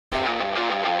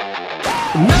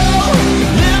No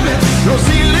limits, no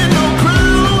ceiling, no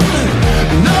crown.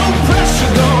 No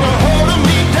pressure gonna hold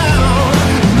me down.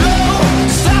 No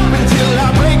stopping till I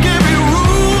break every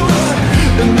rule.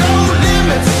 No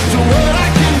limits to what I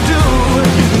can do.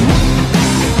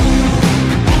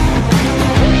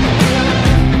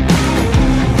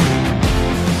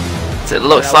 So it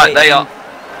looks like they are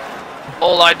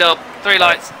all lined up. 3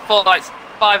 lights, 4 lights,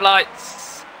 5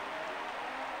 lights.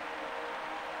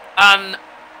 And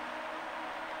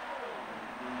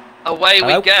away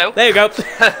we go. There you go.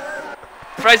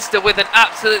 Fredster with an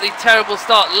absolutely terrible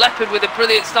start. Leopard with a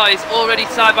brilliant start. He's already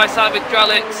side by side with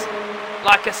Dralex.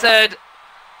 Like I said,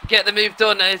 get the move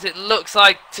done as it looks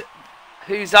like.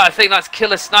 Who's that? I think that's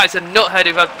Killer Snipes and Nuthead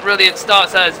who've had brilliant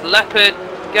starts as Leopard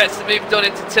gets the move done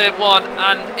into turn 1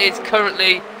 and is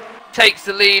currently takes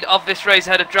the lead of this race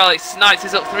ahead of Dralex. Snipes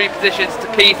is up 3 positions to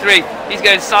P3. He's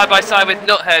going side by side with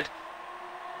Nuthead.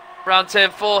 Round turn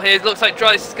 4 here. It looks like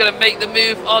Dralex is going to make the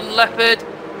move on Leopard.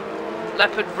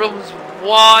 Leopard runs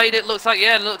wide. It looks like,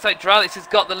 yeah, it looks like Dralex has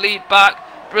got the lead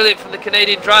back. Brilliant from the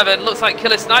Canadian driver. And it looks like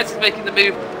Killer Snipes is making the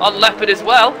move on Leopard as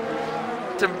well.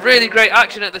 Some really great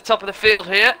action at the top of the field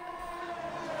here.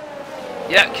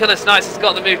 Yeah, Killer Snipes has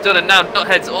got the move done, and now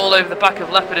Nuthead's all over the back of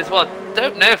Leopard as well.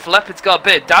 Don't know if Leopard's got a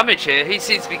bit of damage here. He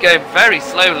seems to be going very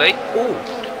slowly. Ooh.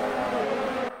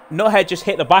 Nuthead just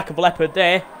hit the back of Leopard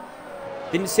there.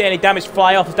 Didn't see any damage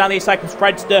fly off. As down the side comes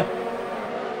Fredster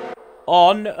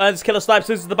on. As Killer Snipes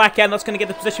loses the back end, that's going to get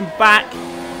the position back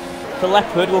to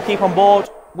Leopard. We'll keep on board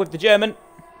with the German.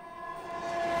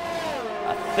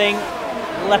 I think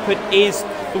Leopard is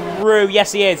through.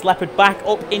 Yes, he is. Leopard back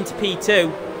up into P2.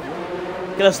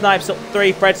 Killer Snipes up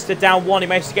 3, Fredster down 1. He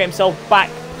managed to get himself back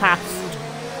past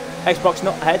Xbox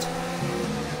Nuthead.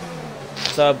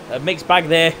 So a mixed bag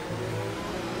there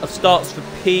of starts for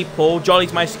people.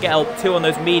 Jolly's managed to get up 2 on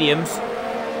those mediums.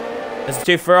 There's the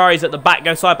 2 Ferraris at the back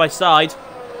go side by side.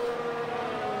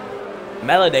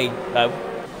 Melody, though,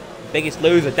 biggest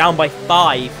loser, down by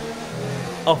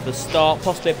 5 off the start.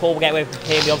 Possibly a Paul will get away from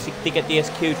him. He obviously did get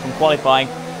DSQ'd from qualifying.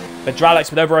 But Dralex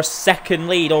with over a second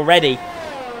lead already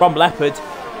from Leopard.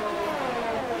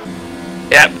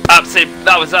 Yeah, absolutely.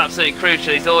 That was absolutely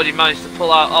crucial. He's already managed to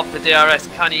pull out off the DRS.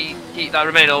 Can he keep that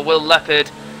remain, or will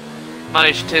Leopard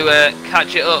manage to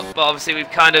catch it up? But obviously we've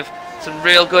kind of some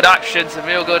real good action, some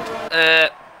real good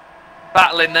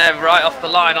battling there right off the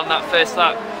line on that first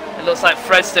lap. It looks like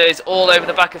Fredster is all over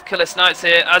the back of Killer Snipes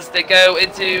here as they go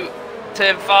into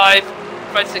turn 5.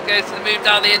 Fredster goes to the move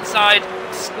down the inside,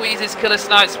 squeezes Killer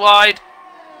Snipes wide.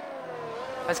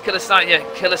 As Killer Snipes, yeah,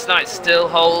 Killer Snipes still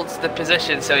holds the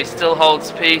position, so he still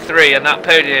holds P3 and that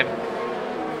podium.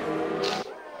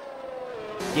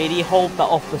 Did he hold that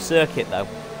off the circuit though?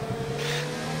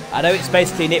 I know it's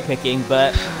basically nitpicking,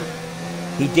 but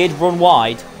he did run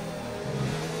wide.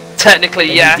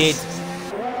 Technically, yes. He did.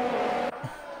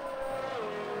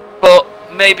 But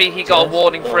maybe he got a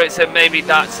warning for it, so maybe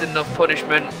that's enough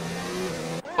punishment.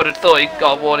 Would have thought he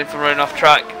got a warning for running off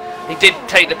track. He did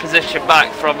take the position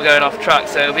back from going off track,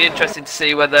 so it'll be interesting to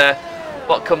see whether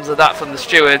what comes of that from the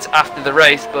stewards after the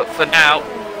race. But for now,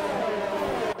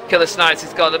 Killer Snipes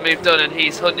has got the move done, and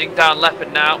he's hunting down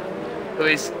Leopard now, who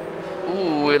is.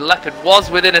 Ooh, Leopard was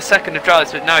within a second of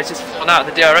Dralex, but now he's just fallen out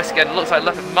of the DRS again. It looks like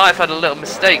Leopard might have had a little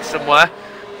mistake somewhere,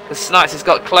 because Snipes has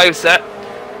got closer.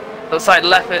 Looks like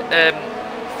Leopard,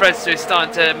 Fredster is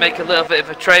starting to make a little bit of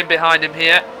a train behind him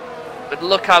here. But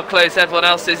look how close everyone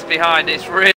else is behind. It's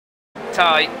really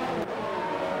tight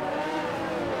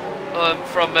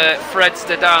from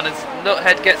Fredster down as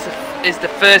Nuthead is the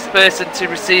first person to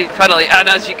receive a penalty, and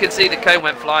as you can see the cone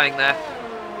went flying there.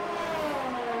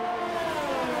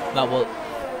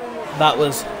 That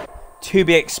was to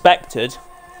be expected,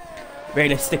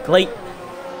 realistically.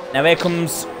 Now here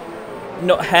comes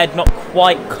Nuthead, not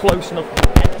quite close enough.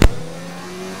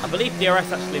 I believe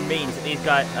DRS actually means that these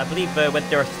guys, I believe when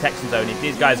DRS detection zone,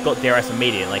 these guys got DRS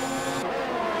immediately.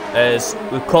 As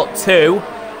we've caught 2,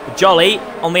 Jolly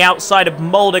on the outside of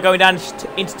Mulder going down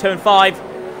into turn 5.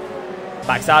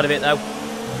 Backs out of it though.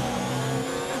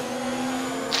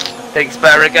 Thinks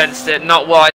better against it, not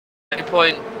wide. No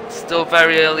point, still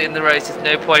very early in the race. There's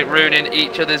no point ruining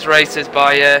each other's races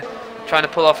by trying to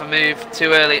pull off a move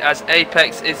too early, as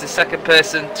Apex is the second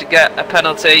person to get a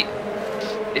penalty.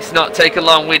 It's not taken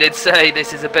long. We did say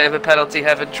this is a bit of a penalty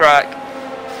heaven track.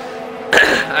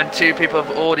 And 2 people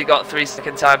have already got 3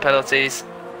 second time penalties.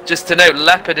 Just to note,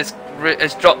 Leopard has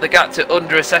dropped the gap to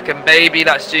under a second. Maybe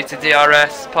that's due to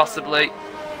DRS, possibly.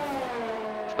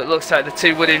 But it looks like the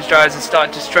 2 Williams drivers are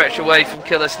starting to stretch away from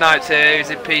Killer Snipes here, who's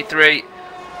in P3,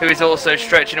 who is also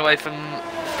stretching away from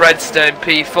Fredster in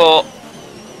P4.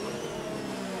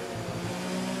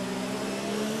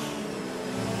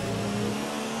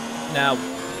 Now,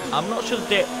 I'm not sure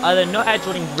that either Nuthead's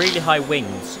running really high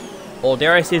wings, or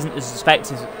DRS isn't as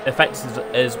effective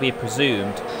as we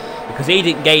presumed, because he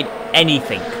didn't gain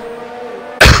anything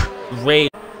really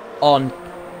on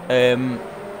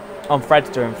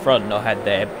Fredster in front, Nuthead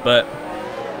there, but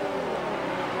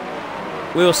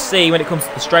we'll see when it comes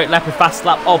to the straight. Leopard fast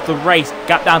lap of the race,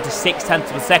 gap down to 0.6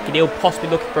 of a second. He'll possibly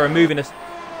look for a move in us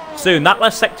soon. That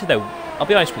last sector though, I'll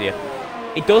be honest with you,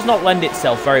 it does not lend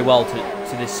itself very well to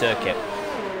this circuit.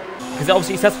 Because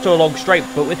obviously it sets up to a long straight,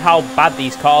 but with how bad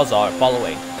these cars are at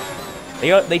following,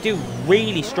 they do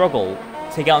really struggle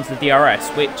to get onto the DRS,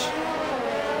 which,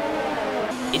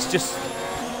 it's just,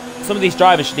 some of these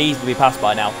drivers should easily be passed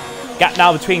by now. Gap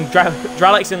now between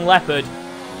Dralex and Leopard,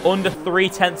 under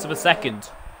 0.3 of a second.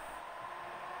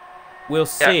 We'll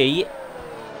see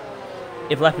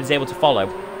if Leopard's able to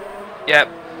follow. Yep,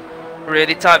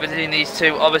 really tight between these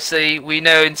two. Obviously, we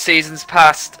know in seasons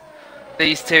past,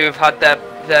 these two have had their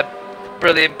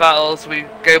brilliant battles. We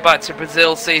go back to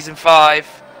Brazil season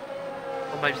 5,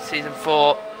 or maybe season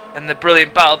 4, and the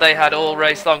brilliant battle they had all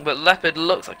race long. But Leopard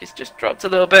looks like it's just dropped a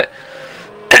little bit.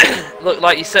 Look,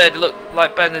 like you said, look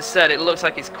like Ben has said, it looks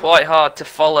like it's quite hard to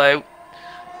follow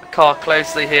the car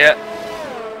closely here.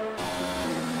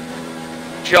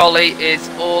 Jolly is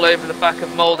all over the back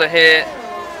of Mulder here,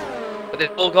 but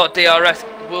they've all got DRS.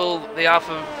 Will the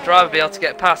Alpha driver be able to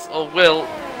get past, or will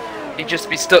he just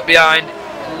be stuck behind?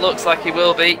 It looks like he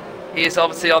will be. He is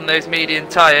obviously on those medium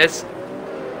tyres.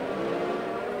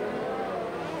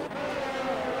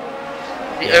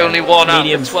 The only one out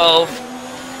of 12.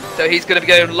 So he's going to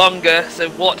be going longer, so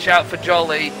watch out for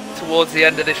Jolly towards the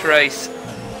end of this race.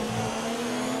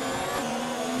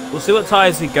 We'll see what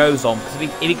tyres he goes on, because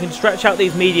if he can stretch out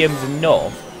these mediums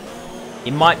enough,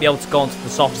 he might be able to go onto the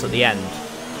softs at the end.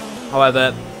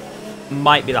 However,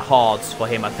 might be the hards for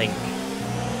him, I think.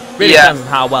 Really depends on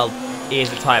how well he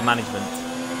is at tyre management.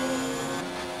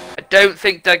 I don't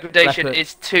think degradation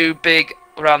is too big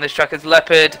around this track, as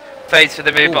Leopard fades for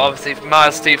the move, but obviously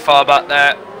miles too far back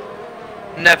there.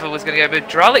 Never was going to go, but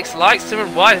Dralex likes to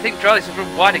run wide. I think Dralex will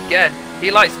run wide again.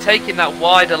 He likes taking that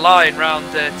wider line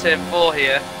round turn 4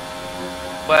 here,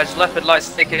 whereas Leopard likes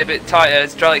to take it a bit tighter,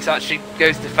 as Dralex actually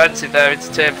goes defensive there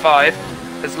into turn 5,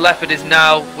 as Leopard is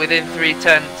now within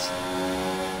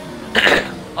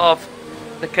 0.3 of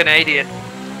the Canadian.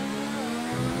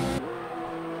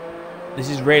 This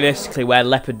is realistically where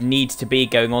Leopard needs to be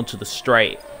going onto the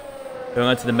straight, going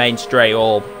onto the main straight,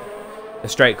 or the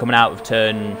straight coming out of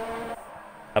turn,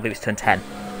 I believe it's turn 10.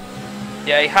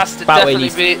 Yeah, he has to definitely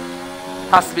be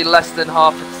less than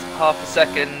half a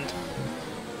second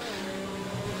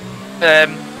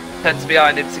tenths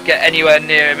behind him to get anywhere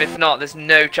near him. If not, there's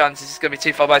no chance it's going to be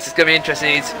too far back. So it's going to be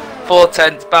interesting. He's 4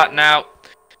 tenths back now.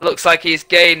 Looks like he's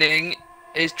gaining.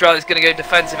 Is Dralex going to go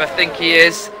defensive? I think he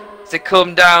is. To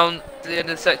come down to the end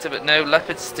of the sector, but no,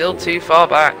 Leopard's still too far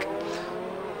back.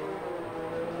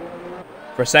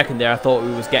 For a second there, I thought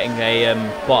we was getting a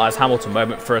Bottas Hamilton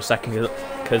moment for a second,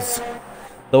 because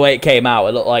the way it came out,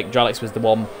 it looked like Dralex was the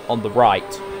one on the right.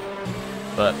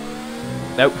 But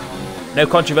nope, no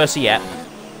controversy yet.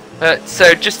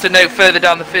 So just to note further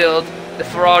down the field, the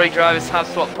Ferrari drivers have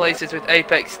swapped places, with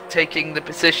Apex taking the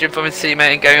position from his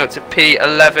teammate and going up to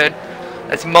P11,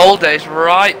 as Mulder is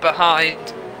right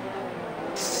behind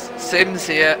Sims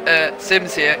here.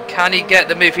 Can he get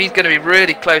the move? He's going to be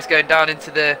really close going down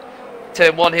into the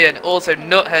turn 1 here, and also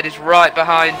Nuthead is right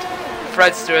behind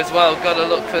Fredster as well. Got to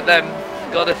look for them.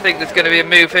 Got to think there's going to be a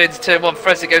move here into turn 1.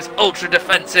 Fredster goes ultra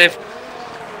defensive.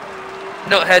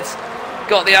 Nuthead's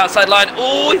got the outside line.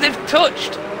 Oh, they've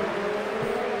touched.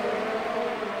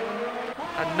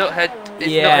 And Nuthead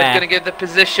is not going to give the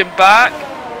position back.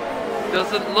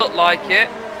 Doesn't look like it.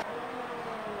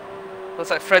 Looks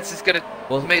like Fredster's going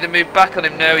to make the move back on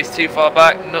him. No, he's too far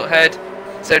back. Nuthead.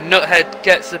 So Nuthead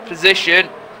gets the position,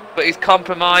 but he's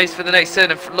compromised for the next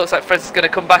turn, and looks like Fred's going to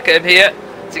come back at him here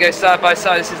to go side by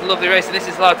side. This is a lovely race, and this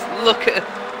is, lads, look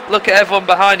at everyone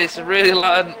behind. It's really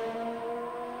loud,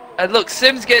 and look,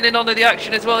 Sims getting in onto the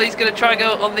action as well. He's going to try and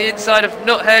go on the inside of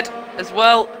Nuthead as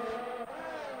well.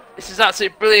 This is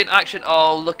absolutely brilliant action.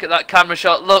 Oh, look at that camera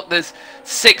shot. Look, there's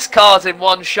 6 cars in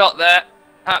one shot there.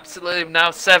 Absolutely, now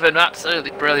 7.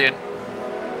 Absolutely brilliant.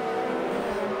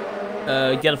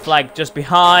 Yellow flag just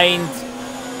behind,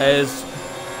 as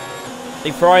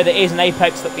the Ferrari that is an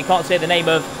Apex that we can't say the name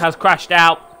of has crashed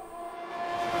out.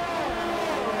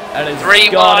 And it's 3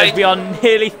 gone wide. As we are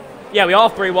nearly, yeah, we are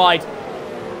 3 wide.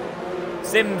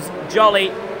 Sims,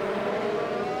 Jolly,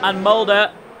 and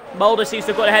Mulder. Mulder seems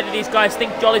to have got ahead of these guys. I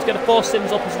think Jolly's going to force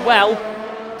Sims up as well.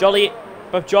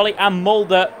 Both Jolly and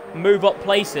Mulder move up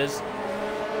places.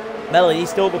 Melody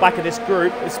still at the back of this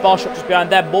group. With Sparshot just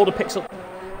behind them. Mulder picks up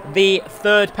the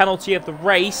third penalty of the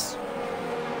race.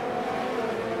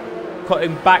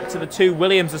 Cutting back to the two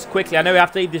Williams as quickly. I know we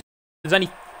have to leave this.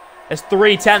 There's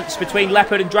 3 tenths between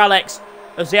Leopard and Dralex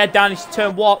as they head down into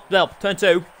turn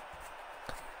 2.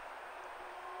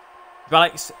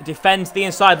 Dralex defends the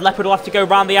inside. Leopard will have to go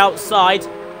round the outside.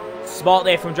 Smart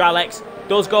there from Dralex.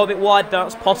 Does go a bit wide.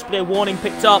 That's possibly a warning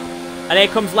picked up. And here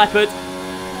comes Leopard.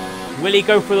 Will he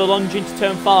go for the lunge into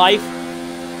turn 5?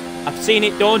 I've seen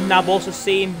it done. Now I've also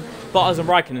seen Bottas and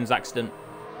Raikkonen's accident.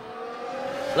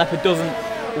 Leopard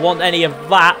doesn't want any of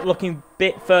that. Looking a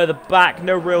bit further back.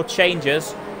 No real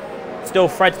changes. Still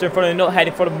Fredster in front of Nuthead,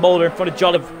 in front of Mulder, in front of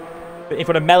Jolly, in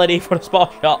front of Melody, in front of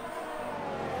Sparshot.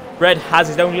 Red has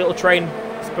his own little train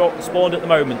spawned at the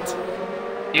moment.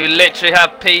 You literally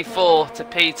have P4 to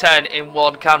P10 in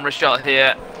one camera shot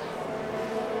here.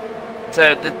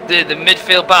 So the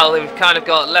midfield battle, we've kind of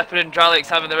got Leopard and Dralex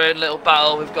having their own little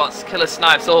battle. We've got Killer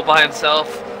Snipes all by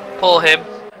himself. Poor him.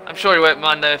 I'm sure he won't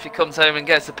mind though if he comes home and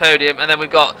gets the podium. And then we've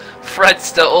got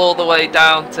Fredster all the way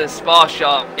down to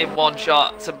Sparshot in one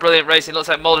shot. Some brilliant racing. Looks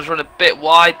like Mulder's run a bit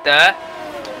wide there.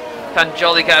 Can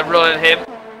Jolly get a run at him?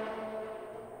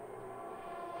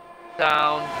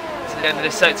 Down to the end of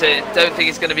this sector. Don't think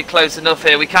it's going to be close enough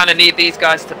here. We kind of need these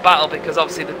guys to battle because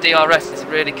obviously the DRS is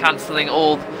really cancelling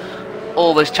all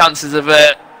those chances of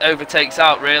overtakes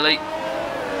out, really.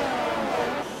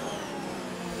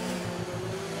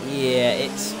 Yeah,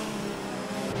 it's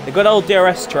the good old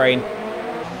DRS train.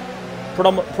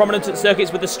 Prominent at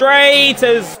circuits with the straight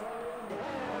as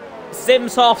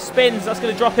Sims half spins. That's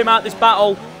going to drop him out this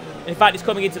battle. In fact, he's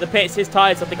coming into the pits. His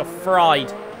tyres, I think, are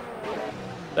fried.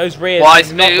 Those rears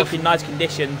are not looking in nice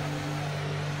condition.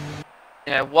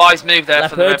 Yeah, wise move there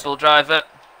for the Red Bull driver.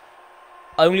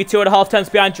 Only 2.5 tenths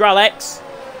behind Dralex.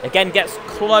 Again, gets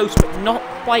close, but not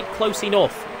quite close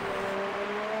enough.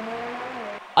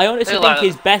 I honestly think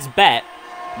his best bet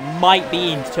might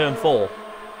be into turn 4.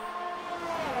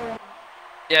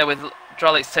 Yeah, with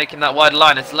Dralex taking that wide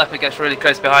line as Leopard gets really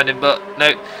close behind him, but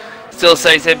no, still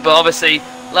stays in. But obviously,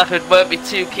 Leopard won't be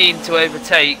too keen to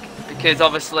overtake because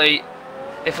obviously,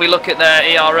 if we look at their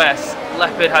ERS,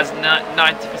 Leopard has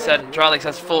 90%, Dralex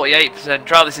has 48%.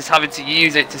 Dralex is having to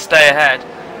use it to stay ahead.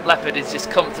 Leopard is just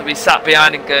comfortably sat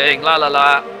behind and going, la la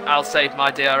la, I'll save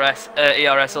my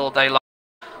ERS all day long.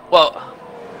 Well,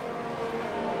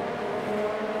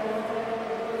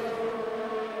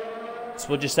 so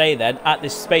we'll just say then, at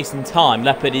this space and time,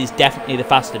 Leopard is definitely the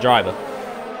faster driver.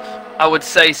 I would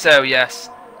say so, yes.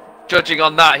 Judging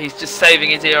on that, he's just saving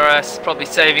his ERS, probably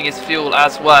saving his fuel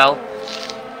as well.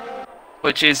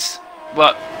 Which is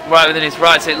right within his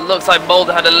rights. It looks like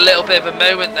Mulder had a little bit of a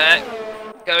moment there.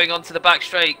 Going onto the back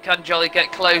straight. Can Jolly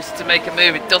get close to make a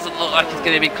move? It doesn't look like he's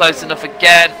going to be close enough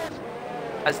again.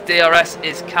 As DRS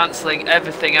is cancelling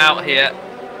everything out here.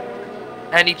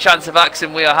 Any chance of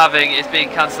action we are having is being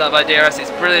cancelled out by DRS. It's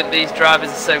brilliant these drivers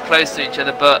are so close to each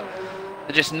other, but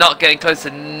they're just not getting close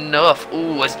enough.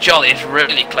 Ooh, as Jolly is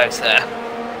really close there.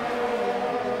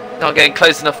 Not getting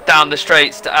close enough down the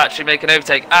straights to actually make an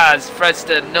overtake as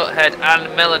Fredster, Nuthead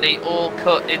and Melanie all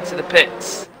cut into the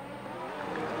pits.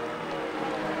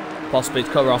 Possibly to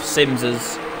cover off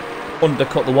Sims's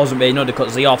undercut. There wasn't really an undercut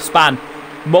as the off span.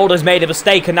 Mulder's made a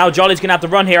mistake and now Jolly's going to have to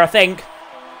run here, I think.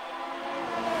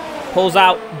 Pulls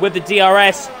out with the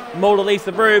DRS. Mulder leaves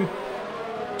the room.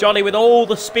 Jolly with all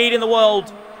the speed in the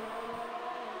world.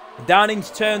 Down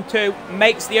into turn 2.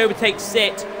 Makes the overtake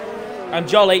sit. And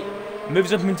Jolly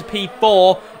moves up into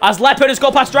P4 as Leopard has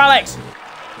got past Dralex.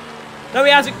 No,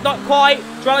 he hasn't, not quite.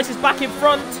 Dralex is back in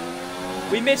front.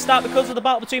 We missed that because of the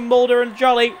battle between Mulder and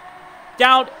Jolly.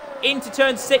 Down into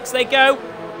turn 6 they go.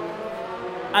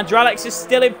 And Dralex is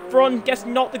still in front. Guess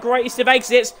not the greatest of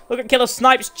exits. Look at Killer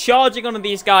Snipes charging on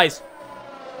these guys.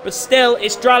 But still,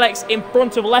 it's Dralex in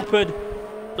front of Leopard.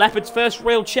 Leopard's first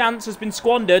real chance has been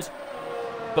squandered.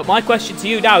 But my question to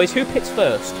you now is, who picks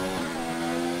first?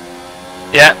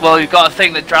 Yeah, well, you've got to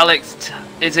think that Dralex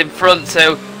is in front,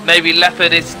 so maybe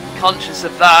Leopard is conscious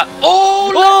of that.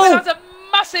 Oh, Leopard has a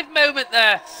massive moment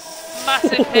there.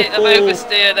 Massive hit of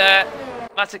oversteer there.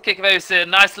 Massive kick of oversteer.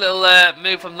 Nice little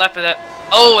move from Leopard there.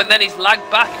 Oh, and then he's lagged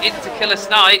back into Killer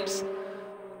Snipes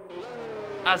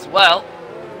as well.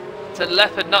 So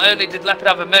Leopard, not only did Leopard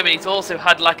have a moment, he's also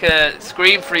had like a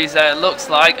screen freeze there, it looks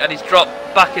like, and he's dropped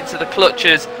back into the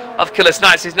clutches of Killer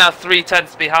Snipes. He's now 3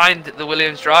 tenths behind the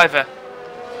Williams driver.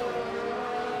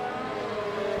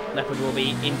 Leopard will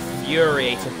be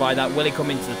infuriated by that. Will he come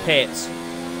into the pits?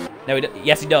 No,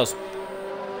 yes he does.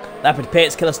 Leopard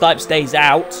pits, Killer Snipes stays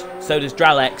out. So does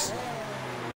Dralex.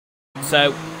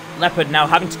 So Leopard now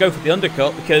having to go for the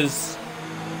undercut because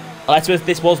unless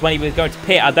this was when he was going to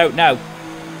pit, I don't know.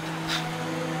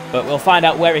 But we'll find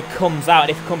out where he comes out,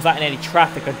 and if he comes out in any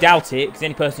traffic, I doubt it, because the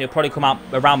only person who'll probably come out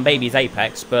around maybe is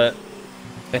Apex, but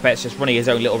Apex just running his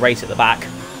own little race at the back.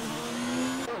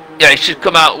 Yeah, he should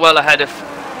come out well ahead of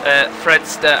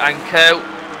Fredster and Co,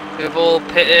 who have all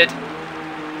pitted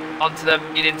onto the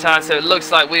medium time, so it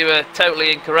looks like we were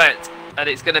totally incorrect, and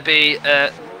it's going to be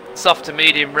a soft to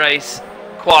medium race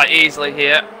quite easily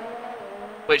here.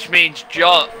 Which means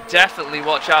definitely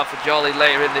watch out for Jolly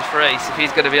later in this race. If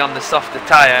he's going to be on the softer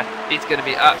tyre, he's going to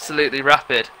be absolutely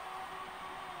rapid.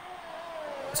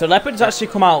 So Leopard's actually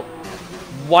come out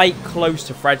quite close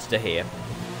to Fredster here.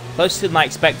 Closer than I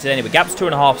expected anyway. Gap's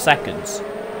 2.5 seconds.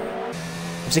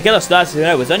 To Killer starts to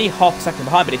know, it's only half a second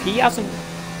behind, but if he hasn't...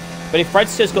 But if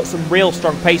Fredster's got some real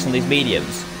strong pace on these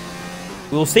mediums,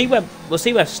 we'll see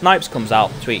where Snipes comes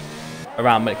out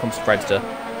around when it comes to Fredster.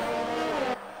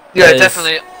 Yeah,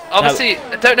 definitely. Obviously,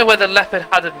 I don't know whether Leopard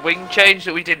had a wing change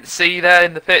that we didn't see there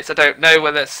in the pits. I don't know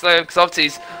whether it's slow, because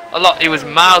obviously he was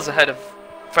miles ahead of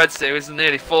Fredster. He was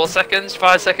nearly 4 seconds,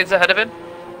 5 seconds ahead of him.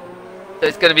 So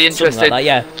it's going to be interesting. Something like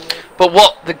that, yeah. But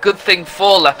what the good thing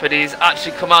for Leopard is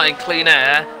actually come out in clean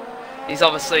air. He's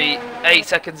obviously 8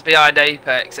 seconds behind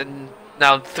Apex and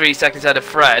now 3 seconds ahead of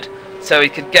Fred. So he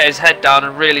can get his head down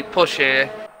and really push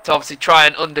here to obviously try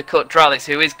and undercut Dralex,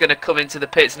 who is going to come into the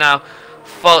pits now.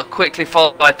 Quickly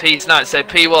followed by P9, so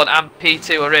P1 and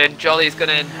P2 are in. Jolly is going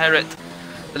to inherit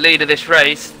the lead of this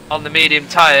race on the medium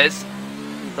tyres.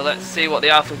 So let's see what the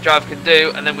Alpha driver can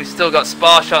do. And then we've still got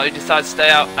Sparshot who decides to stay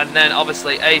out, and then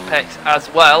obviously Apex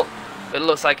as well. But it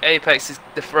looks like Apex is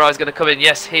the Ferrari's going to come in.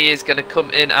 Yes, he is going to come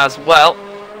in as well.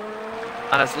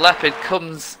 And as Leopard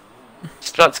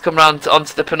starts to come round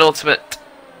onto the penultimate,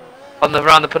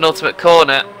 around the penultimate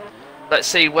corner. Let's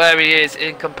see where he is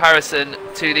in comparison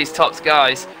to these top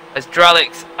guys. As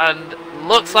Dralex, and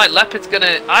looks like Leopard's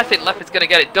gonna. I think Leopard's gonna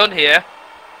get it done here.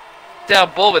 Stay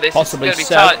on board with this. Possibly this is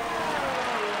gonna be tight.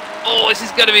 Oh, this is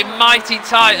gonna be mighty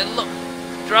tight. And look,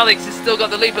 Dralex has still got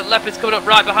the lead, but Leopard's coming up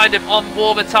right behind him on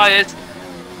warmer tyres.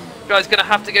 Dralex gonna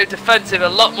have to go defensive, a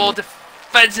lot more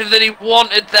defensive than he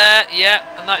wanted there. Yeah,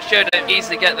 and that showed him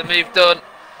easily get the move done.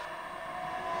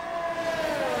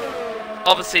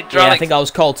 Obviously, Dralex. Yeah, I think I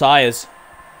was cold tyres.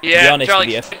 Yeah,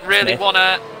 Dralex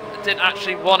didn't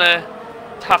actually want to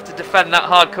have to defend that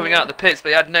hard coming out of the pits, but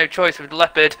he had no choice with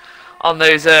Leopard on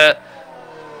those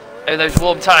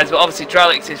warm tyres. But obviously,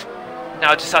 Dralex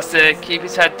now just has to keep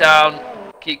his head down,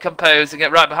 keep composed, and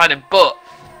get right behind him. But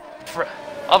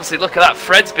obviously, look at that.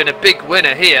 Fred's been a big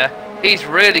winner here. He's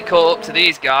really caught up to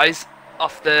these guys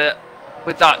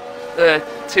with that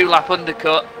 2-lap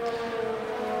undercut.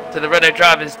 So the Renault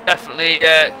drivers definitely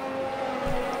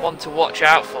one to watch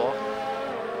out for.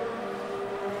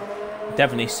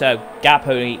 Definitely so. Gap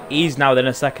only, he's now within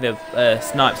a second of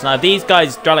Snipes. Now if these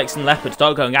guys, Dralex and Leopard,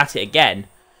 start going at it again,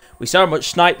 we saw how much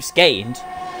Snipes gained.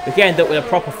 We can end up with a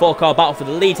proper 4-car battle for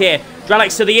the lead here.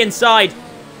 Dralex to the inside,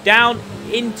 down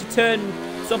into turn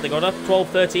something or other, 12,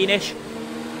 13-ish.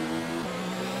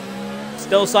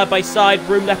 Still side by side,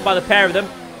 room left by the pair of them.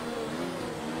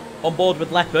 On board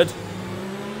with Leopard.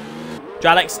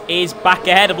 Dralex is back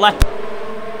ahead of Leopard.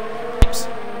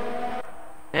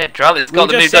 Yeah, Dralex got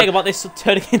the move saying about this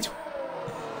turning into...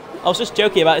 I was just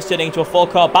joking about this turning into a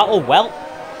 4-car battle. Well,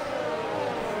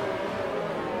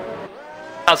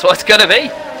 that's what it's going to be.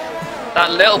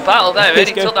 That little battle there. Only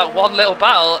took that one little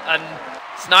battle, and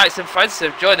Snipes and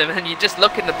Fredster have joined them. And you just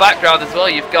look in the background as well.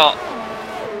 You've got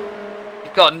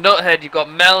Nuthead, you've got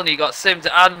Melon, you've got Sims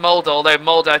and Mulder. Although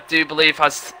Mulder, I do believe,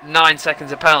 has 9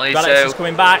 seconds of penalty. Dralex is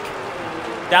coming back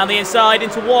down the inside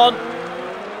into one.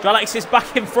 Dralex is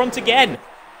back in front again.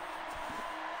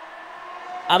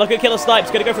 And look at Killer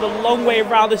Snipes, going to go for the long way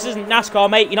around. This isn't NASCAR,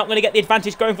 mate. You're not going to get the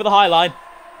advantage going for the high line.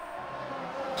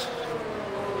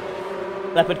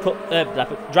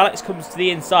 Dralex comes to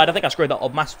the inside. I think I screwed that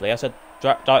up massively. I said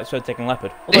Dralex was taking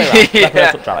Leopard. All the way around. Yeah.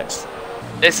 Leopard took Dralex.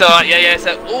 It's alright, yeah.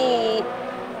 So, ooh,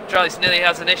 Dralex nearly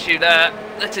has an issue there.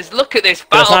 Look at this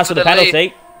battle for the penalty.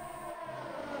 Lead.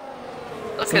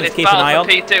 Look at this battle for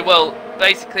P2. Well,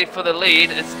 basically for the lead,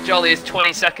 it's Jolly is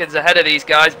 20 seconds ahead of these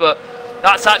guys, but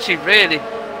that's actually really...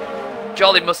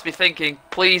 Jolly must be thinking,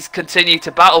 please continue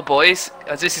to battle, boys,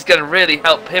 as this is going to really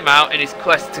help him out in his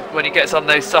quest to, when he gets on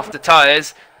those softer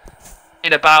tyres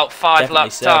in about 5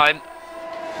 laps time.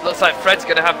 Looks like Fred's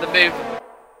going to have the move,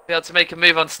 be able to make a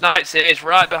move on Snipes. It is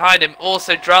right behind him.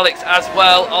 Also Dralex as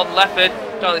well on Leopard.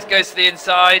 Dralex goes to the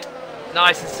inside.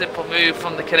 Nice and simple move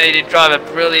from the Canadian driver.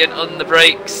 Brilliant on the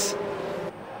brakes.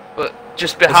 But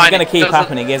just behind. It's going to keep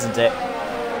happening, isn't it?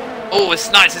 Oh,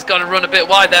 Snipes has gone and run a bit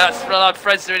wide there. That's allowed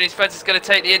Fredster in. Fredster's going to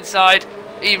take the inside.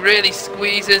 He really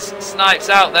squeezes Snipes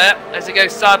out there as they go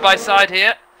side by side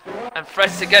here. And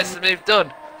Fredster gets the move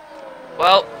done.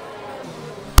 Well,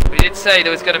 we did say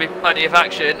there was going to be plenty of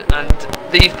action, and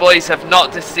these 12 boys have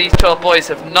not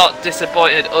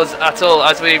disappointed us at all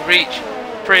as we reach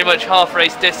pretty much half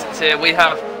race distance here. We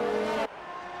have,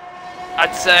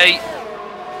 I'd say,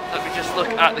 let me just look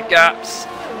at the gaps.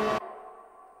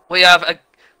 We have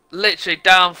literally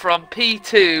down from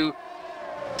P2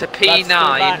 to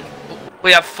P9.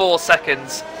 We have 4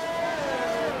 seconds.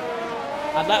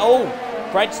 And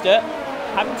Fredster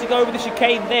having to go over the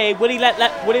chicane there. Will he let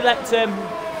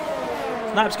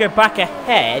Snipes go back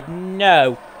ahead?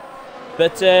 No.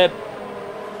 But I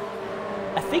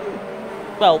think,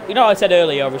 well, you know what I said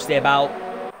earlier, obviously, about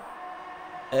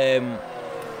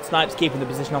Snipes keeping the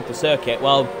position off the circuit.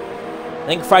 Well, I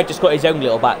think Fred just got his own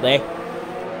little back there.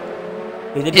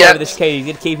 He did go over the chicane.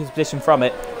 He did keep his position from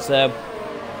it. So,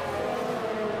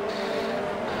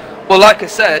 well, like I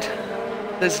said,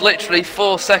 there's literally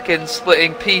 4 seconds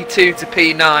splitting P2 to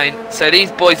P9. So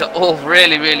these boys are all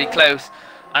really, really close.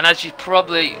 And as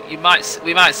we might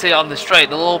see it on the straight,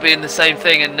 they'll all be in the same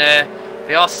thing, and they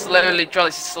are Dralex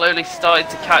is slowly starting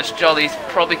to catch Jolly. He's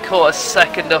probably caught a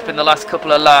second up in the last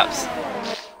couple of laps.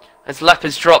 As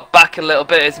Leopard's dropped back a little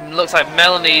bit, it looks like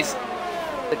Melanie's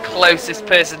the closest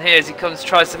person here as he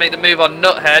tries to make the move on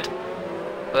Nuthead,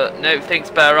 but no, thinks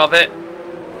better of it.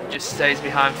 Just stays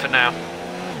behind for now.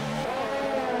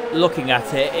 Looking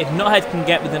at it, if Nuthead can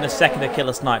get within a second of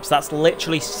Killer Snipes, that's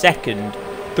literally second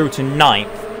through to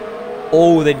 9th,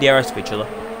 all within DRS of each other.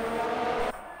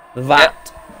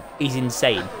 That is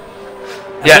insane.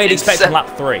 I really expect on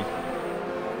lap 3.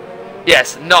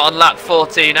 Yes, not on lap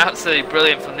 14. Absolutely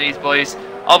brilliant from these boys.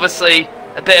 Obviously,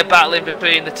 a bit of battling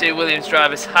between the two Williams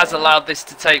drivers has allowed this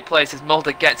to take place as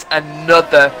Mulder gets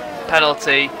another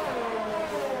penalty.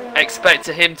 Expect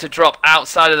him to drop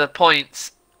outside of the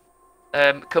points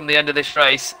come the end of this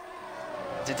race.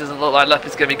 It doesn't look like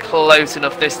Leopard's going to be close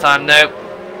enough this time, no.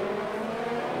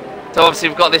 So obviously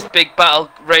we've got this big battle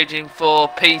raging for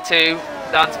P2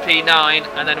 down to P9,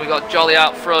 and then we've got Jolly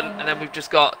out front, and then we've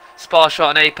just got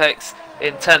Sparshot and Apex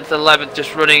in 10th and 11th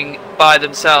just running by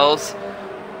themselves.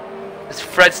 As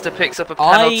Fredster picks up a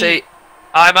penalty,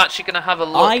 I'm actually going to have a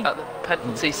look at the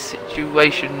penalty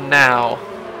situation now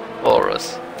for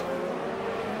us.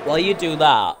 While you do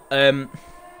that,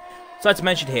 so to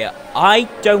mention here, I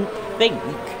don't think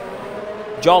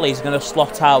Jolly's going to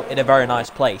slot out in a very nice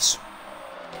place.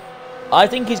 I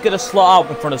think he's going to slot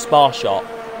out in front of Sparshot,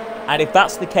 and if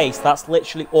that's the case, that's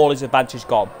literally all his advantage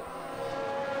gone.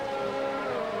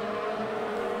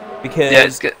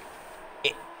 Because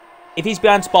if he's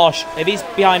behind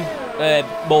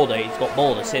Mulder, he's got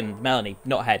Mulder, Sims, Melanie,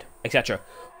 Nuthead, etc.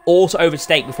 all to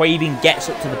overstake before he even gets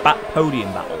up to the back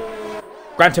podium battle.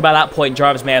 Granted, by that point,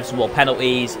 drivers may have some more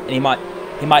penalties, and he might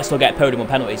still get podium on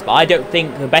penalties, but I don't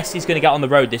think the best he's going to get on the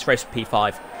road this race for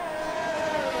P5.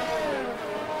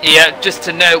 Yeah, just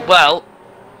to note, well,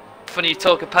 funny you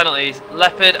talk of penalties,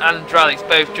 Leopard and Dralex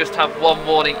both just have 1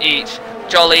 warning each.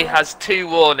 Jolly has 2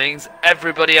 warnings,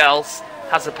 everybody else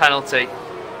has a penalty.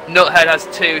 Nuthead has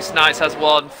 2, Snipes has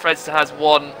 1, Fredster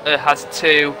has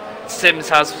 2, Sims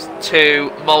has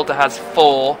 2, Mulder has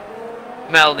 4,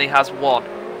 Melanie has 1.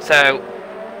 So,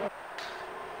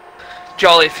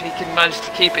 Jolly, if he can manage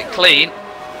to keep it clean,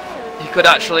 he could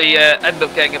actually end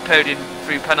up getting a podium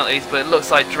through penalties, but it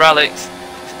looks like Dralex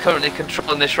currently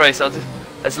controlling this race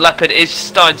as Leopard is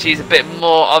starting to use a bit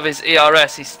more of his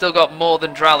ERS. He's still got more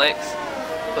than Dralex,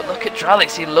 but look at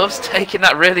Dralex, he loves taking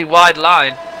that really wide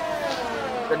line,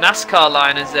 the NASCAR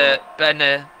line as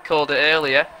Ben called it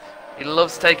earlier. He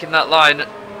loves taking that line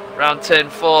around turn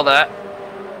 4 there.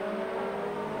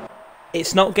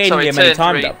 It's not gaining him any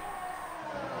time though.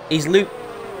 He's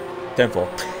turn 4.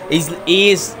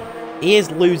 He is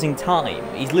losing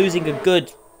time. He's losing a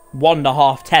good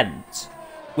 1.5 tenths.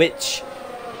 Which,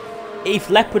 if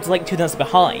Leopard's like 2 tenths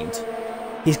behind,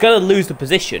 he's going to lose the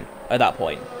position at that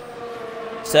point.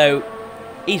 So,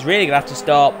 he's really going to have to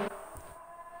start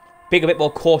being a bit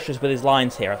more cautious with his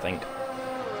lines here, I think.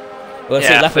 We'll see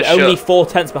Leopard only 4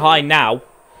 tenths behind now.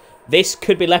 This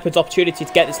could be Leopard's opportunity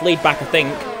to get this lead back, I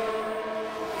think.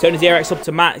 Turn his DRX up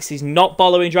to max. He's not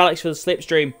following Dralex for the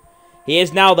slipstream. He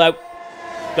is now, though.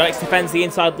 Dralex defends the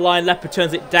inside line. Leopard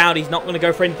turns it down. He's not going to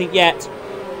go for anything yet.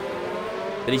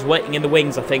 But he's waiting in the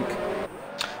wings, I think.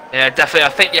 Yeah, definitely. I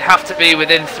think you have to be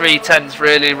within 3 tenths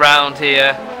really round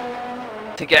here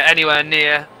to get anywhere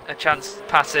near a chance of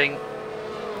passing.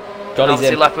 Jolly's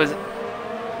in. Leopard.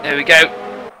 There we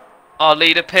go. Our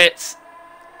leader pits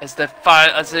as the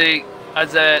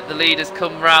as the leaders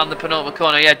come round the penultimate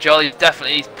corner. Yeah, Jolly's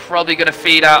definitely, he's probably going to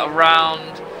feed out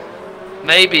around.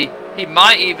 Maybe he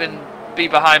might even be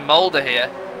behind Mulder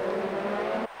here.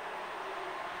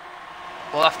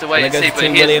 We'll have to wait and see.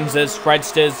 But Williamses,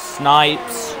 Fredsters,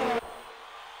 Snipes.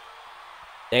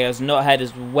 There goes Nuthead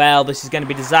as well. This is going to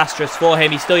be disastrous for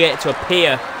him. He's still yet to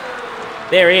appear.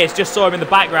 There he is. Just saw him in the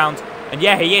background. And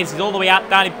yeah, he is. He's all the way out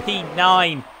down in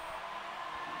P9.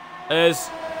 As...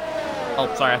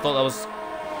 Oh, sorry. I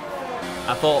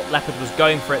thought Leopard was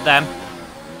going for it then.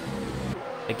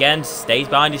 Again, stays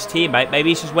behind his teammate. Maybe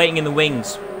he's just waiting in the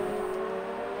wings.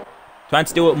 Trying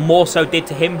to do what Morso did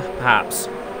to him, perhaps.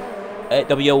 At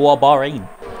WOR Bahrain.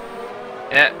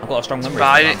 Yeah. I've got a strong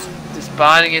memory. Just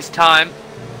biding his time.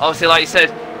 Obviously, like you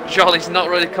said, Jolly's not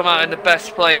really come out in the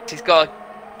best place. He's got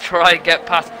to try and get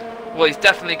past... Well, he's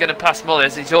definitely going to pass Mulder,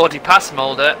 as he's already passed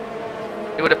Mulder.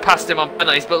 He would have passed him on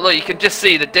penalties. But look, you can just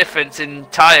see the difference in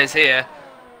tyres here.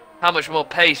 How much more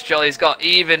pace Jolly's got,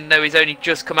 even though he's only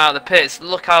just come out of the pits.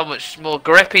 Look how much more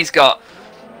grip he's got.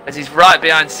 As he's right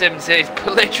behind Sims here. He's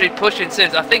literally pushing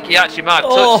Sims. I think he actually might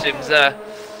have touched Sims there.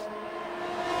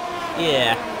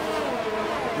 Yeah.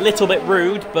 Little bit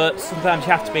rude, but sometimes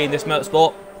you have to be in this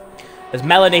motorsport. There's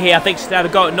Melanie here. I think she's going to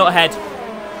have a go at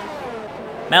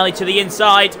Nuthead. Melanie to the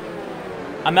inside.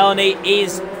 And Melanie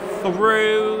is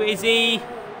through. Is he?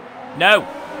 No.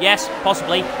 Yes,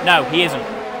 possibly. No, he isn't.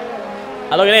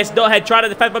 And look at this. Nuthead trying to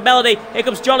defend by Melanie. Here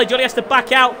comes Jolly. Jolly has to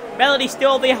back out. Melanie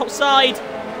still on the outside.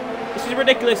 This is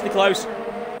ridiculously close.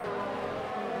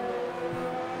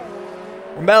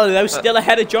 Melanie, though, still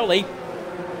ahead of Jolly.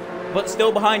 But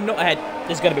still behind Nuthead.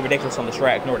 This is going to be ridiculous on the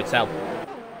straight. I can already tell.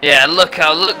 Yeah, look,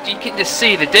 you can just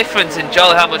see the difference in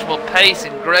Jolly, how much more pace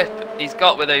and grip he's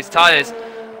got with those tyres.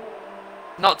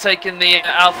 Not taking the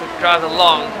Alpha driver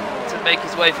long to make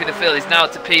his way through the field. He's now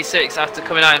up to P6 after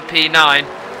coming out in P9.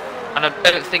 And I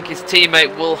don't think his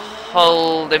teammate will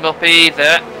hold him up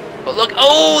either. But look,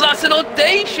 oh, that's an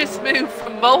audacious move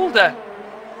from Mulder.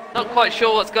 Not quite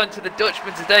sure what's going to the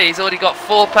Dutchman today. He's already got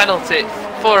 4 or 5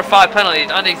 penalties,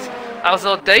 and that was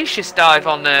an audacious dive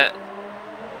on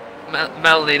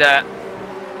Melanie there.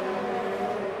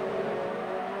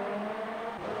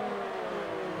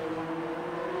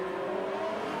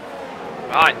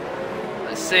 Right,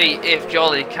 let's see if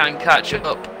Jolly can catch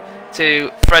up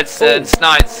to Fredster and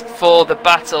Snipes for the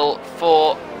battle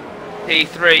for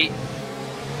P3.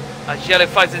 As Yellow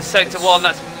fights in Sector 1,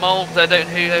 that's Mulder. I don't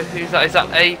know who's that. Is that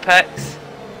Apex?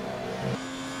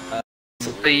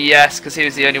 Yes, because he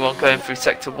was the only one going through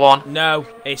Sector 1. No,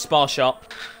 it's Spar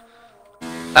Shot.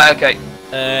 Okay.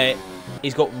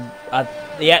 He's got...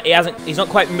 he's not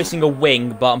quite missing a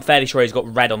wing, but I'm fairly sure he's got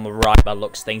red on the right by the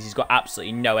looks of things. He's got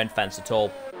absolutely no end fence at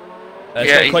all.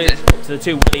 Yeah, to the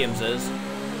two Williamses.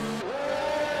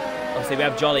 Obviously, we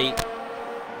have Jolly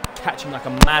catching like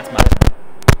a madman.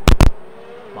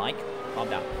 Mike, calm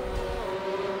down.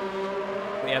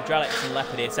 We have Dralex and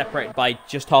Leopard here, separated by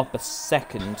just half a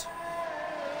second.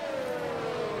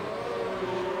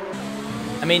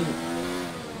 I mean,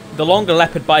 the longer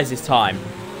Leopard buys his time,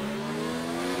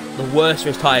 the worse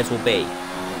his tyres will be.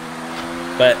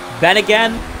 But then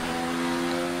again,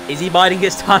 is he biding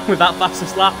his time with that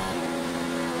fastest lap?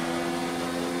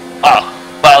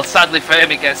 Oh, well, sadly for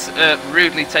him, it gets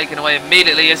rudely taken away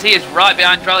immediately, as he is right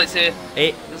behind Dralex here.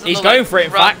 He's going for it,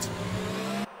 in fact.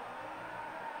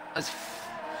 As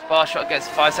Spar Shot gets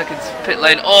 5 seconds pit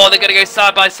lane. Oh, they're going to go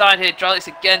side by side here. Dralex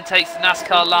again takes the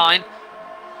NASCAR line.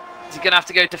 He's going to have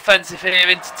to go defensive here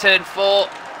into turn 4.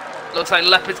 Looks like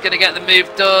Leopard's going to get the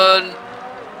move done.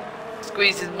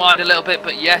 Squeezes wide a little bit,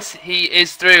 but yes, he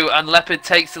is through, and Leopard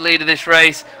takes the lead of this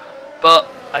race. But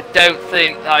I don't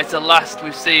think that it's the last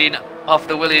we've seen of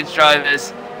the Williams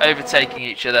drivers overtaking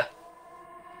each other.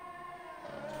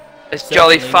 As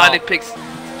Jolly finally picks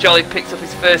up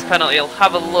his first penalty, he'll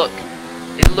have a look.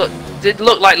 It did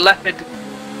look like Leopard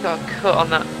got cut on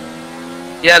that.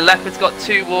 Yeah, Leopard's got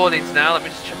 2 warnings now. Let me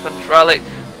just check on Dralex.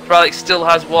 Dralex still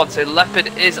has 1, so Leopard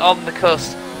is on the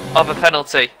cusp of a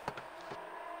penalty.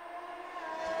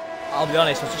 I'll be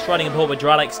honest, I was just running a ball with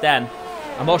Dralex then.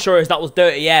 I'm not sure if that was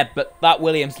dirty air, but that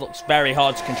Williams looks very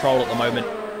hard to control at the moment.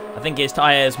 I think his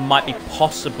tyres might be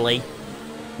possibly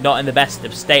not in the best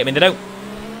of state. I mean, they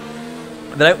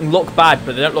don't look bad,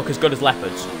 but they don't look as good as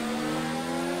Leopard's.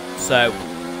 So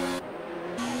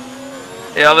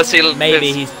yeah, obviously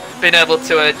maybe he's been able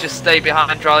to just stay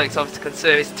behind Dralex, obviously to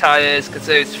conserve his tyres,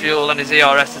 conserve his fuel and his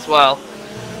ERS as well.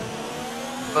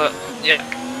 But yeah,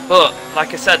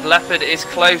 like I said, Leopard is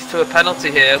close to a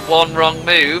penalty here. 1 wrong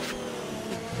move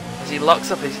as he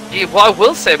locks up his... What I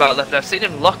will say about Leopard, I've seen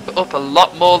him lock up a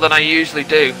lot more than I usually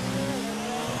do.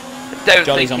 I don't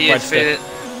Jolly's think on he is feeling.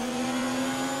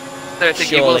 Don't think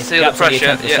he will Surely, feel the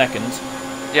pressure. for the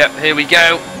second. Yep, here we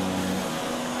go.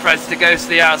 Fredster goes to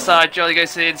the outside, Jolly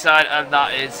goes to the inside, and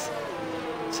that is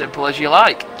simple as you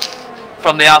like.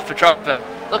 From the Alpha driver.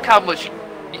 Look how much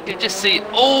you can just see.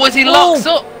 Oh, as he locks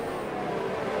up.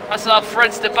 That's our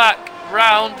Fredster back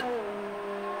round.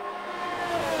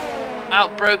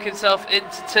 Outbroke himself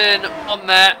into turn on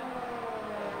there.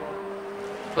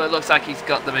 But it looks like he's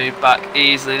got the move back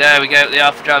easily. There we go, the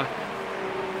Alpha driver.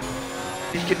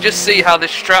 You can just see how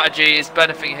this strategy is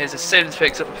benefiting his as Sims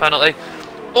picks up a penalty.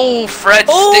 Oh, Fred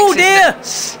sticks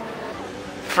his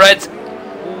Fred,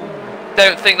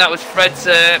 don't think that was Fred's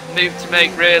move to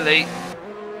make, really.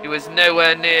 He was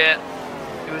nowhere near.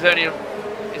 He was only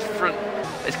his front.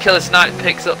 As Killer Snipe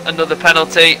picks up another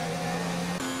penalty.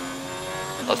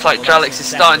 Looks like Dralex is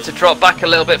starting to drop back a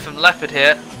little bit from Leopard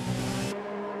here.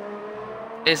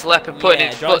 Is Leopard putting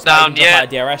his foot down? Yeah.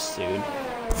 DRS soon.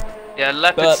 Yeah,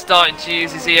 Leopard's starting to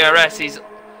use his ERS. He's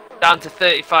down to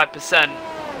 35%.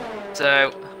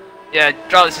 So, yeah,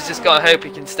 Dralex has just got to hope he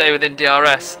can stay within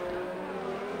DRS.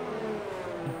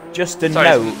 Just a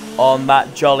note on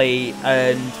that Jolly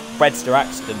and Fredster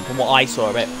accident, from what I saw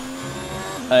of it.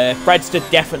 Fredster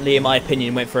definitely, in my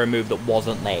opinion, went for a move that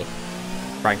wasn't there.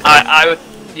 Frankly, I would,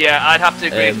 yeah, I'd have to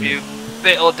agree with you.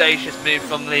 Bit audacious move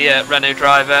from the Renault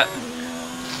driver.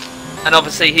 And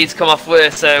obviously he's come off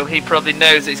worse, so he probably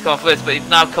knows that he's come off worse, but he's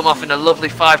now come off in a lovely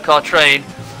 5-car train.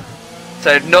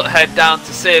 So Nuthead down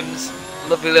to Sims.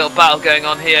 Lovely little battle going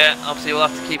on here. Obviously we'll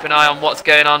have to keep an eye on what's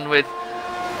going on with...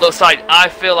 Looks like, I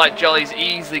feel like Jolly's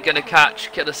easily going to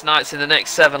catch Killer Snipes in the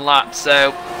next 7 laps,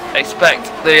 so expect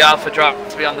the Alpha driver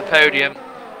to be on the podium.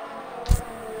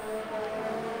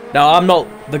 Now, I'm not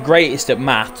the greatest at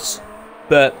maths,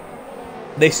 but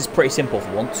this is pretty simple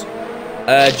for once.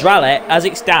 Dralex, as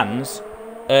it stands,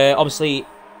 obviously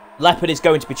Leopard is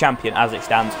going to be champion as it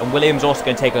stands, and Williams also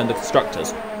going to take on the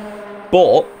constructors.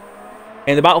 But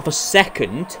in the battle for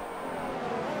second,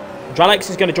 Dralex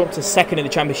is going to jump to second in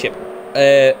the championship,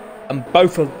 and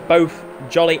both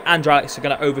Jolly and Dralex are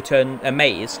going to overturn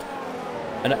Amazed,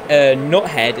 and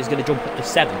Nuthead is going to jump up to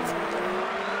 7th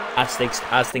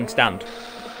as things stand.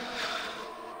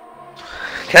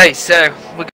 Okay, so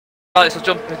Dralex will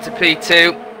jump into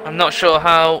P2. I'm not sure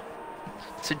how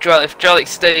to Dralex. If Dralex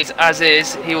stays as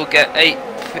is, he will get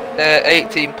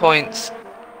 18 points.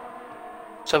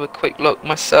 Let's have a quick look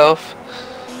myself.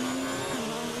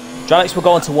 Dralex will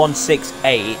go on to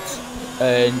 168,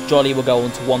 and Jolly will go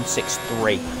on to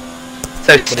 163.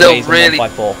 So it's still really,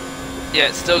 yeah,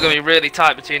 it's still going to be really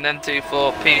tight between them two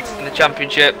for P2 in the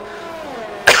championship.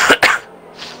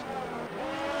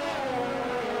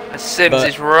 Sims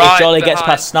is right. If Jolly behind. gets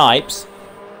past Snipes,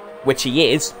 which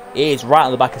he is right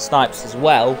on the back of Snipes as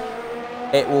well,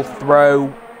 it will throw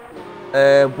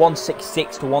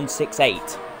 166 to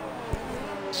 168.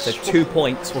 So 2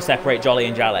 points will separate Jolly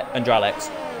and Dralex.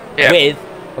 Yeah. With,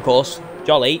 of course,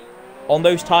 Jolly on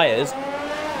those tyres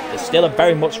is still a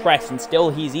very much fresh, and still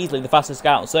he's easily the fastest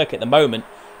guy on circuit at the moment.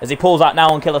 As he pulls out now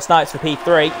on Killer Snipes for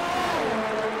P3,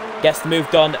 gets the move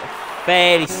done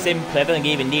fairly simply. I don't think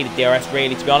he even needed DRS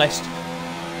really, to be honest.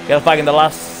 Get a flag in the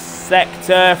last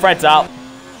sector. Fred's out.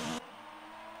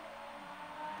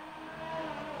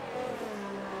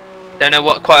 Don't know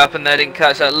what quite happened there. Didn't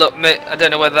catch that. Look, I don't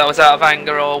know whether that was out of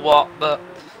anger or what, but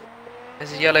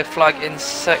there's a yellow flag in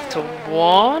sector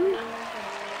 1.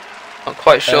 Not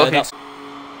quite sure.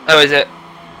 Oh, is it?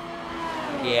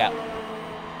 Yeah.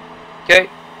 Okay.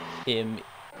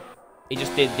 He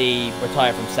just did the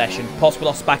retire from session. Possibly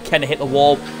lost back, kind of hit the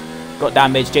wall, got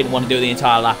damaged, didn't want to do the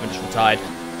entire lap and just retired.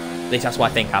 At least that's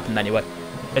what I think happened anyway.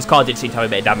 His car did seem to have a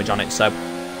bit of damage on it, so...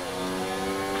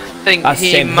 I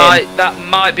think that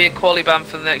might be a quali ban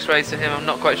for the next race for him, I'm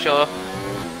not quite sure.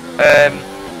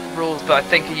 Rules, but I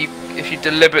think if you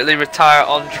deliberately retire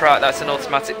on track, that's an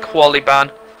automatic quali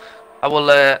ban. I will...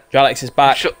 Dralex is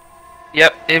back.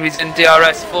 Yep, if he's in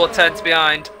DRS, 4 tenths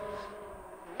behind.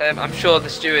 I'm sure the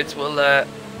stewards will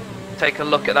take a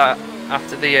look at that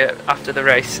after the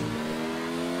race.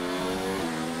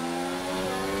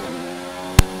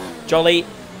 Jolly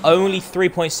only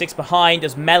 3.6 behind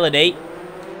as Melody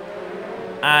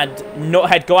and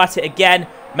Nuthead go at it again.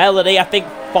 Melody, I think,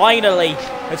 finally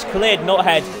has cleared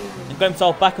Nuthead and got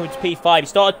himself back into P5. He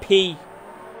started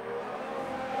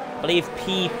I believe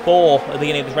P4 at the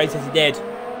beginning of this race as he did.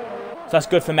 So that's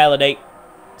good for Melody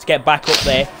to get back up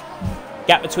there.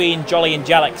 Gap between Jolly and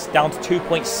Dralex down to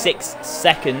 2.6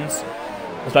 seconds.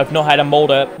 As both Nuthead and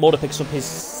Mulder picks up his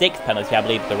 6th penalty, I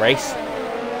believe, of the race.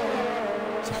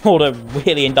 So Mulder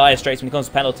really in dire straits when it comes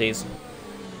to penalties.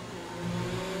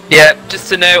 Yeah, just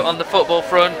to note on the football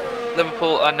front,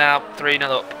 Liverpool are now 3-0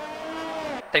 up.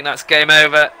 I think that's game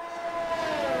over.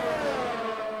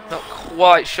 Not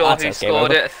quite sure who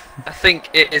scored it. I think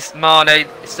it is Mane.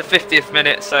 It's the 50th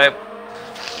minute, so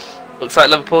looks like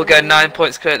Liverpool going 9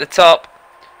 points clear at the top.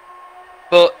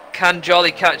 But can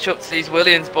Jolly catch up to these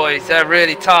Williams boys? They're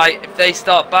really tight. If they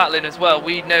start battling as well,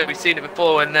 we know we've seen it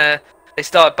before when they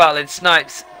started battling.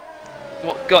 Snipes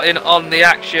got in on the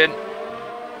action.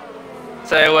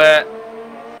 So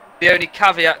the only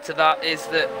caveat to that is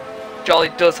that Jolly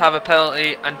does have a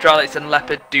penalty and Dralex and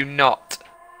Leopard do not.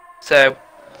 So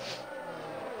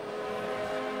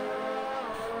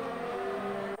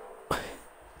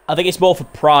I think it's more for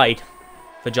pride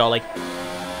for Jolly.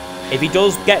 If he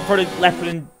does get for Leopard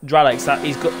and Dralex,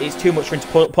 it's too much for him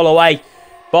to pull away.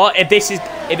 But if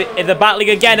they're battling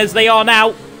again as they are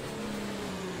now,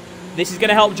 this is going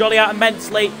to help Jolly out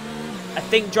immensely. I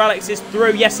think Dralex is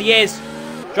through. Yes, he is.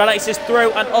 Dralex is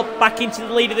through and up back into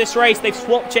the lead of this race. They've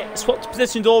swapped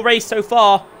positions all race so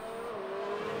far.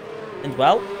 And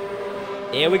well,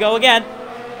 here we go again.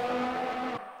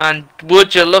 And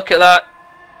would you look at that?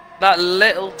 That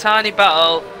little tiny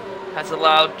battle has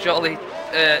allowed Jolly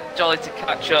to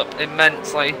catch up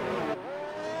immensely.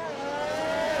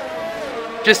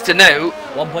 Just to note,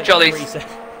 1.3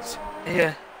 seconds.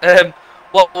 Yeah.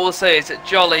 What we'll say is that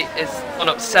Jolly is on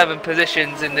up 7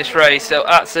 positions in this race, so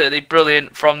absolutely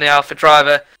brilliant from the Alpha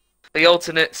driver. The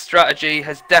alternate strategy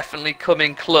has definitely come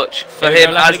in clutch for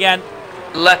him. Leopard again.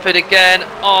 Leopard again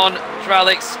on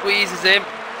Dralex, squeezes him,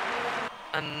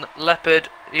 and Leopard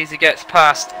easy gets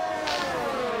past.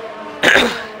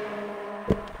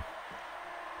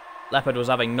 Leopard was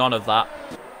having none of that.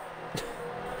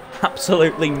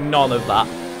 Absolutely none of that.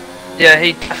 Yeah,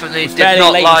 he definitely did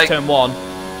not like turn 1.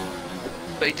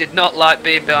 But he did not like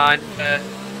being behind for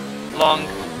long.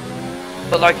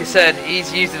 But like I said,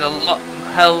 he's using a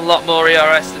hell of a lot more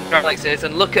ERS than Dralex is,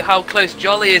 and look at how close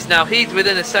Jolly is now. He's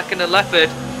within a second of Leopard.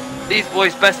 These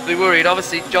boys best be worried.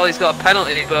 Obviously Jolly's got a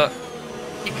penalty, but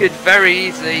he could very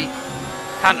easily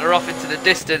canter off into the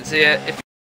distance here if he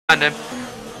can him.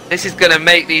 This is going to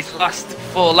make these last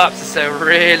 4 laps or so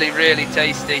really, really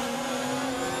tasty.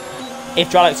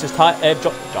 If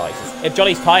if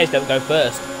Jolly's tyres don't go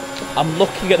first, I'm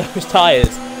looking at those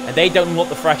tyres and they don't look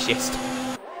the freshest.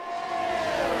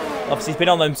 Obviously he's been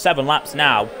on them 7 laps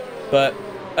now, but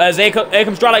as here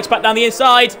comes Dralex back down the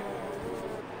inside.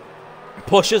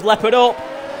 Pushes Leopard up.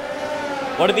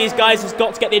 One of these guys has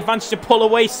got to get the advantage to pull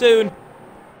away soon.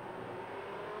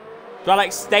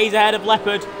 Dralex stays ahead of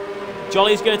Leopard.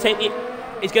 Jolly's going to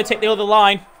take the other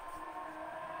line,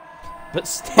 but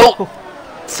still. Oh,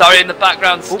 sorry, in the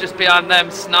background, just behind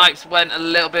them, Snipes went a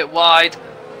little bit wide.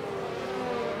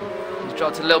 He's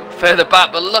dropped a little further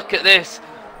back, but look at this: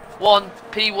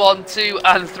 P1, 2,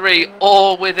 and 3,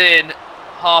 all within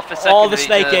half a second. All the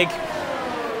snaking.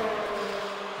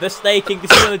 The snaking.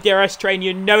 This is on the DRS train.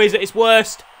 You know is at its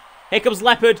worst. Here comes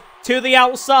Leopard to the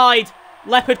outside.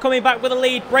 Leopard coming back with a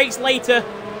lead. Brakes later,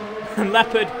 and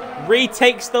Leopard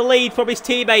retakes the lead from his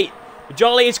teammate.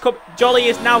 Jolly is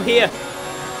now here.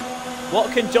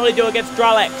 What can Jolly do against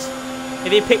Dralex?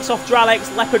 If he picks off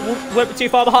Dralex, Leopard won't be too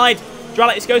far behind.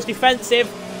 Dralex goes defensive.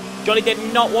 Jolly did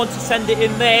not want to send it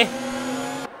in there.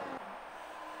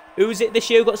 Who's it this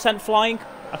year who got sent flying?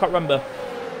 I can't remember.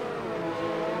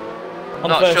 I'm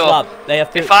not sure. Lap, they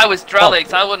have if I was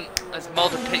Dralex, I wouldn't. As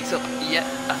Mulder picks up,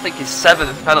 I think his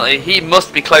 7th penalty. He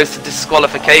must be close to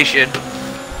disqualification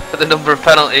for the number of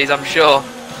penalties, I'm sure.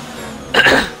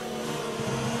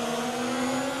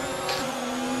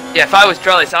 Yeah, if I was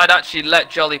Dralex, I'd actually let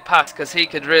Jolly pass, because he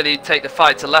could really take the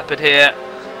fight to Leopard here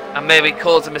and maybe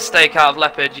cause a mistake out of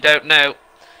Leopard. You don't know.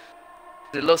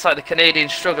 It looks like the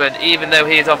Canadian's struggling, even though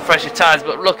he is on fresher tyres.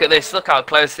 But look at this, look how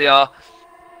close they are.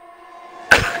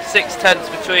 6 tenths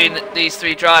between these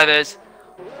 3 drivers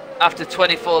after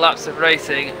 24 laps of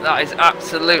racing. That is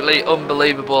absolutely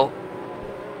unbelievable.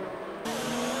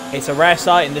 It's a rare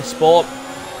sight in this sport.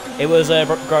 It was a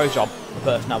Grosjean, the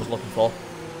person I was looking for.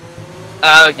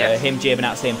 Oh, yes. Him,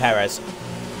 Giovinazzi and Perez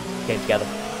came together.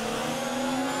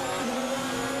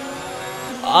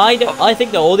 I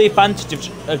think that all the advantage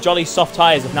of Jolly's soft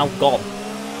tyres have now gone.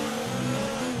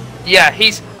 Yeah,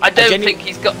 I don't think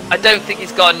he's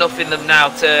got enough in them now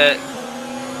to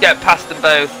get past them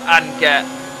both and get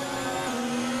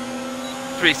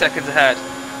 3 seconds ahead.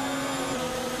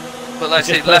 But let's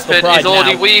see, Leopard is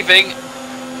already weaving.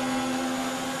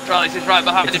 Dralex is right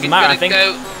behind him. He's going to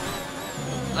go.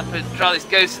 Leopard, Dralex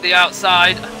goes to the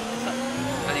outside.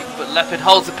 But Leopard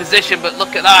holds the position, but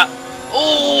look at that.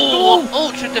 Oh,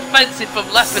 ultra defensive from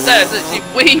Leopard there. So she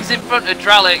weaves in front of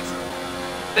Dralex.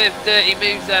 Bit of dirty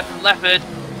moves there from Leopard.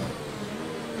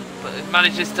 but it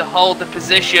manages to hold the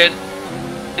position.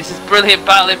 This is brilliant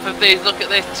battling from these. Look at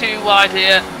this, too wide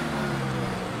here.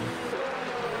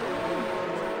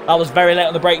 That was very late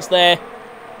on the brakes there.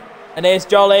 And here's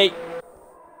Jolly.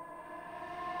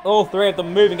 All three of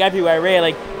them moving everywhere,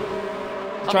 really.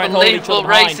 Try and hold each other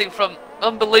behind.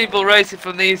 Unbelievable racing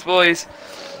from these boys.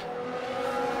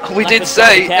 We did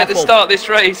say at the start of this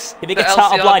race, if he gets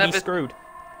out of line, he's screwed.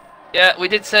 Yeah, we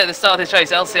did say at the start of this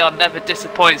race, LCR never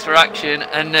disappoints for action,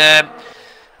 and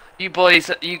you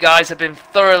guys have been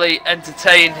thoroughly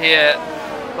entertained here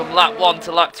from lap 1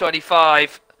 to lap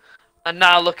 25, and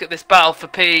now look at this battle for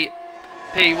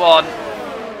P1.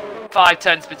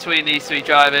 5/10 between these three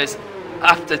drivers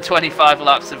after 25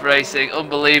 laps of racing.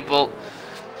 Unbelievable.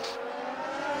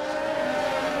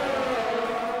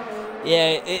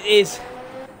 Yeah, it is.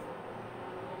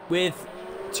 With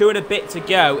 2 and a bit to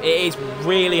go, it is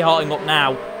really hotting up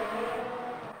now.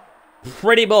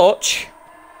 Pretty much,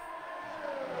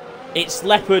 it's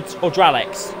Leopard or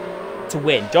Dralex to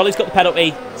win. Jolly's got the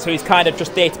penalty, so he's kind of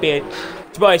just there to be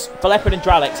to be honest, for Leopard and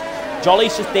Dralex,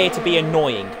 Jolly's just there to be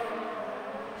annoying.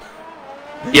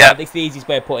 Yeah. That's the easiest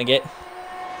way of putting it.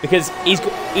 Because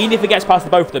even if he gets past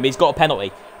the both of them, he's got a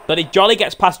penalty. But if Jolly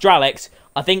gets past Dralex,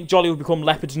 I think Jolly will become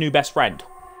Leopard's new best friend.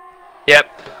 Yep.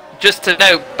 Just to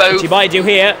note, both... Which he might do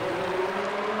here.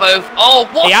 Both... Oh,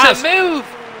 what a move!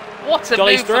 What a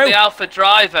move from the Alpha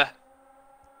driver.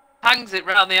 Hangs it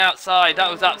round the outside.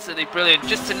 That was absolutely brilliant.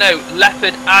 Just to note,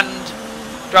 Leopard and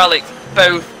Dralex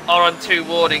both are on 2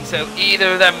 warnings. So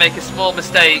either of them make a small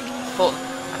mistake.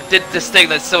 I did just think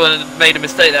that someone made a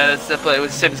mistake there, but it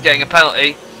was Sims getting a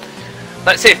penalty.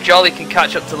 Let's see if Jolly can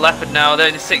catch up to Leopard now. They're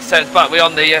only 6 seconds back. We're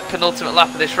on the penultimate lap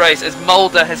of this race as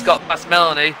Mulder has got past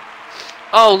Melanie.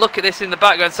 Oh, look at this in the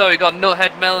background. So we've got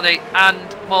Nuthead, Melanie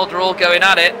and Mulder all going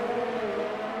at it.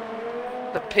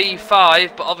 The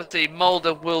P5, but obviously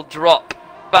Mulder will drop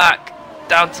back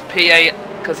down to P8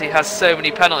 because he has so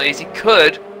many penalties. He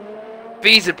could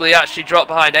feasibly actually drop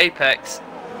behind Apex.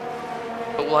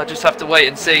 But we'll just have to wait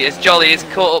and see. As Jolly is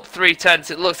caught up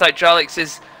 3/10, it looks like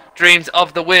Dralex's dreams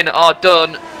of the win are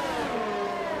done.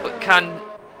 But can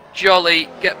Jolly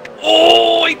get...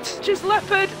 Oh, he touches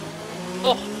Leopard!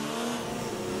 Oh.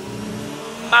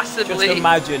 Massively.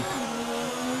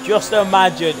 Just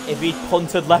imagine if he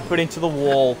punted Leopard into the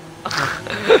wall.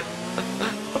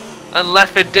 And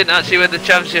Leopard didn't actually win the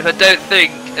championship. I don't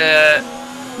think...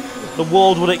 the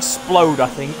world would explode, I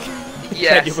think.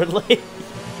 Yes. Genuinely.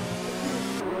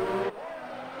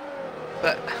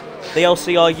 But the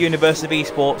LCR universe of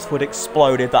esports would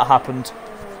explode if that happened.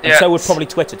 And so would probably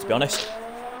Twitter, to be honest.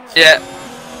 Yeah.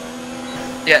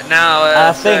 Yeah,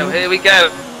 now, so here we go.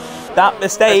 That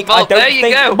mistake, I don't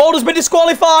think... Mulder's been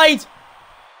disqualified!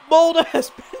 Mulder has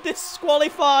been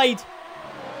disqualified!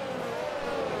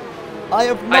 I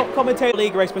have not commentated a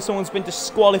league race where someone's been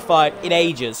disqualified in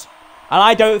ages. And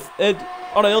I don't...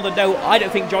 on another note, I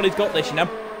don't think Johnny's got this, you know?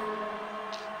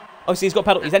 Obviously, he's got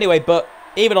penalties anyway, but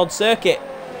even on circuit...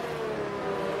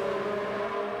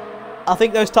 I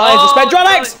think those tyres are spent.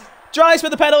 Dralex! Dralex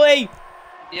with the penalty!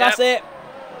 Yep. That's it.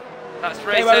 That's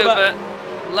race over.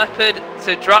 Leopard,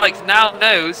 so Dralex now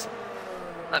knows.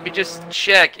 Let me just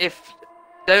check if...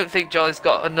 Don't think Jolly's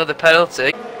got another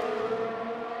penalty.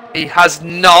 He has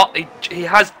not. He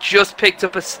has just picked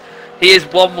up a... He is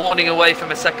 1 warning away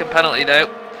from a second penalty though.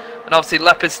 And obviously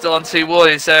Leopard's still on 2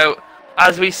 warnings. So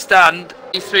as we stand,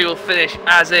 these 3 will finish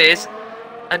as is.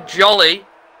 And Jolly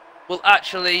will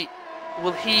actually...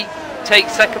 Will he take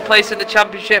second place in the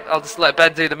championship? I'll just let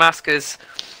Ben do the maths because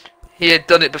he had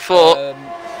done it before.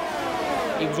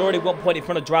 He was already 1 point in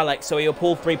front of Dralex, so he'll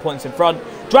pull 3 points in front.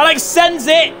 Dralex sends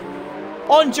it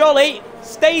on Jolly,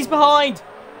 stays behind.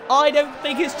 I don't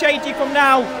think it's changing from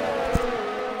now.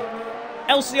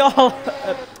 LCR,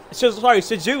 sorry,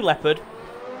 SHZ Leopard.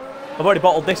 I've already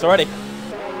bottled this already.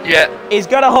 Yeah. He's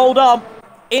going to hold on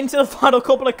into the final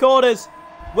couple of corners.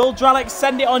 Will Dralex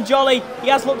send it on Jolly? He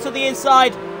has looked to the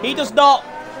inside. He does not.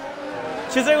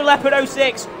 SHZ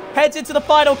Leopard06 heads into the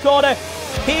final corner.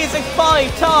 He is a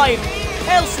 5-time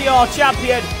LCR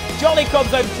champion. Jolly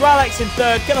comes over. Dralex in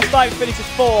 3rd. Killer Stipe finishes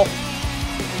 4th.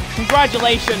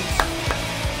 Congratulations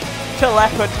to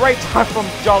Leopard. Great time from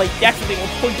Jolly. Definitely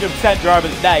 100% driver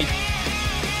of the day.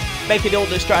 Making the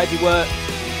ultimate strategy work.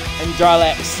 And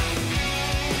Dralex.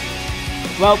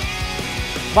 Well,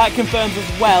 that confirms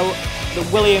as well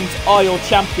that Williams are your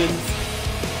champions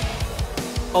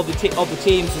of the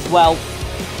teams as well.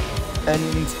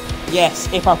 And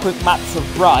yes, if our quick maths are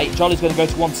right, Jolly's going to go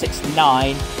to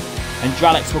 169 and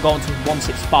Dralex will go on to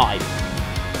 165.